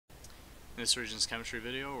In this Regents chemistry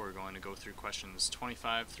video, we're going to go through questions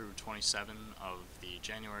 25 through 27 of the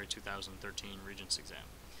January 2013 Regents exam.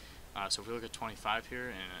 So if we look at 25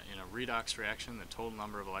 here, in a redox reaction, the total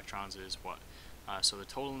number of electrons is what? So the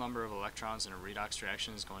total number of electrons in a redox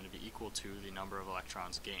reaction is going to be equal to the number of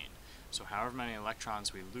electrons gained. So however many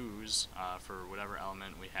electrons we lose for whatever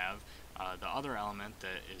element we have, the other element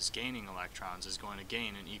that is gaining electrons is going to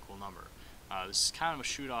gain an equal number. This is kind of a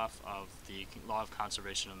shoot-off of the law of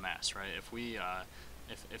conservation of mass, right?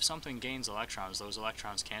 If something gains electrons, those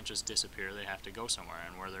electrons can't just disappear, they have to go somewhere,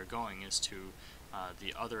 and where they're going is to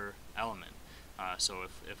the other element. So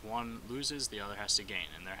if one loses, the other has to gain,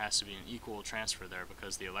 and there has to be an equal transfer there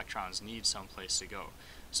because the electrons need some place to go.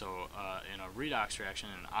 So in a redox reaction,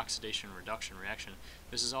 an oxidation-reduction reaction,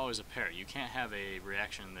 this is always a pair. You can't have a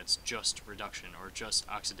reaction that's just reduction or just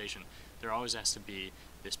oxidation. There always has to be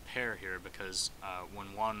this pair here because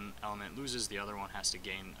when one element loses, the other one has to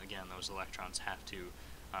gain. Again, those electrons have to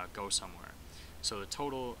go somewhere. So the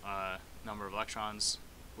total number of electrons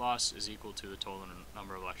lost is equal to the total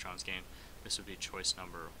number of electrons gained. This would be choice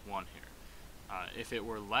number 1 here. If it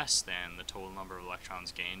were less than the total number of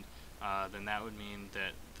electrons gained, then that would mean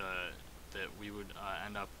that we would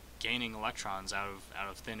end up gaining electrons out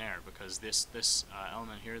of thin air, because this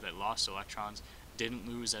element here that lost electrons didn't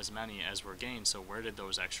lose as many as were gained. So where did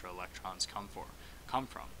those extra electrons come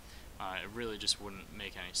from? It really just wouldn't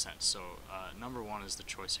make any sense. So number 1 is the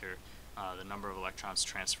choice here. The number of electrons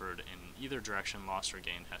transferred in either direction, lost or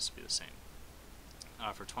gained, has to be the same.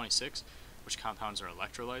 For 26, which compounds are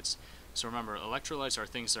electrolytes? So remember, electrolytes are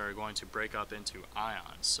things that are going to break up into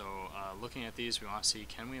ions. So looking at these, we want to see,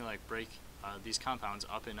 can we break these compounds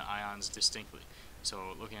up into ions distinctly?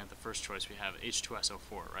 So looking at the first choice, we have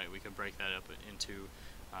H2SO4, right? We could break that up into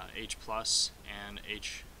H plus and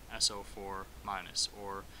HSO4 minus,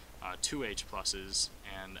 or 2 H pluses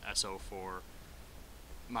and SO4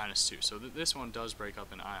 minus 2. So this one does break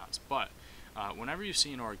up in ions, but whenever you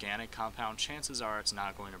see an organic compound, chances are it's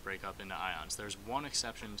not going to break up into ions. There's one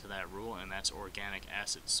exception to that rule, and that's organic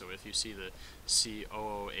acids. So if you see the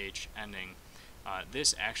COOH ending,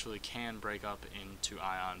 this actually can break up into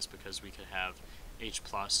ions, because we could have H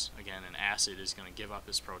plus, again, an acid is going to give up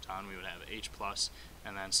this proton. We would have H plus,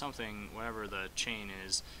 and then something, whatever the chain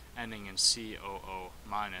is, ending in COO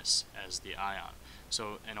minus as the ion.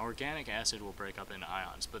 So an organic acid will break up into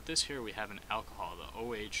ions, but this here we have an alcohol, the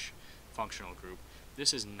OH functional group.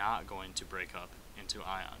 This is not going to break up into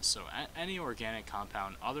ions. So any organic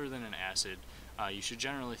compound other than an acid, you should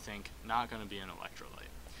generally think not going to be an electrolyte.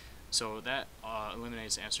 So that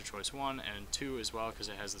eliminates answer choice 1 and 2 as well, because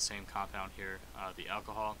it has the same compound here, the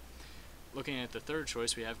alcohol. Looking at the third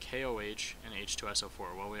choice, we have KOH and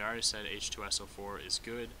H2SO4. Well, we already said H2SO4 is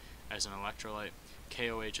good as an electrolyte.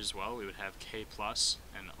 KOH as well, we would have K plus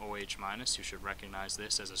and OH minus. You should recognize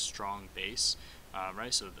this as a strong base,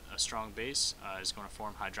 right? So a strong base is going to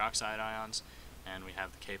form hydroxide ions, and we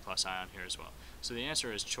have the K plus ion here as well. So the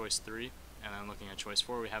answer is choice 3. And then looking at choice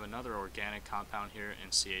 4, we have another organic compound here in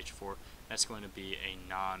CH4. That's going to be a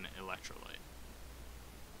non-electrolyte.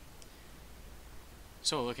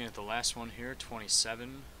 So looking at the last one here,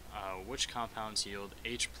 27, which compounds yield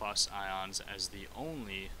H plus ions as the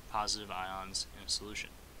only positive ions in a solution?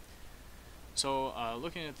 So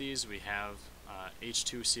looking at these, we have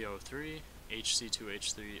H2CO3,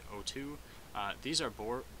 HC2H3O2. These are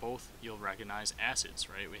both, you'll recognize, acids,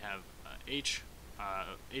 right? We have H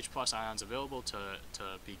plus ions available to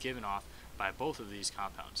be given off by both of these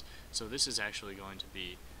compounds. So this is actually going to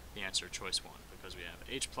be the answer choice 1, because we have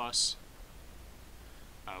H plus,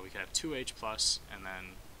 we could have 2H plus, and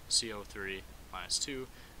then CO3 minus 2,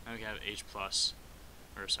 and we have H plus,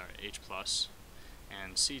 and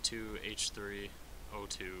C2H3O2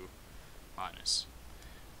 minus.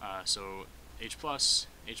 So H plus,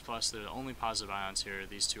 the only positive ions here,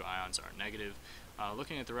 these two ions are negative.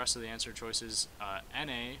 Looking at the rest of the answer choices,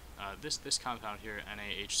 Na, this compound here,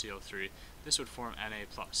 NaHCO3, this would form Na+.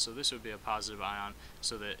 So this would be a positive ion,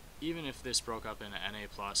 so that even if this broke up into Na+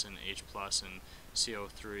 and H+ and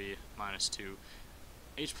CO3 minus 2,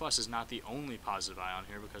 H+ is not the only positive ion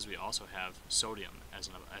here, because we also have sodium as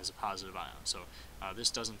a positive ion. So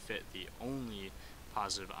this doesn't fit the only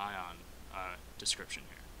positive ion description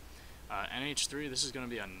here. NH3, this is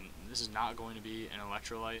not going to be an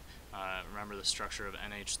electrolyte. Remember the structure of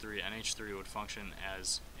NH3. NH3 would function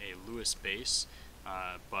as a Lewis base,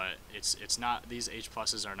 but it's not. These H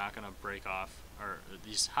pluses are not going to break off, or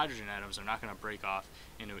these hydrogen atoms are not going to break off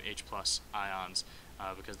into H plus ions,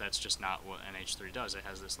 because that's just not what NH3 does. It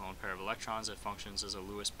has this lone pair of electrons. It functions as a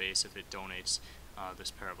Lewis base if it donates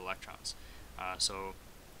this pair of electrons. So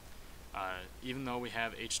Even though we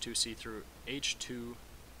have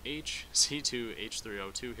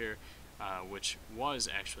H2C2H3O2 here, which was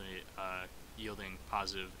actually yielding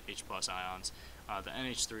positive H plus ions, the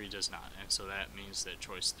NH3 does not, and so that means that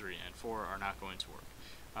choice 3 and 4 are not going to work.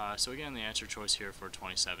 So again, the answer choice here for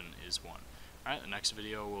 27 is 1. Alright, the next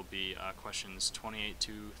video will be questions 28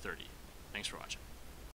 to 30. Thanks for watching.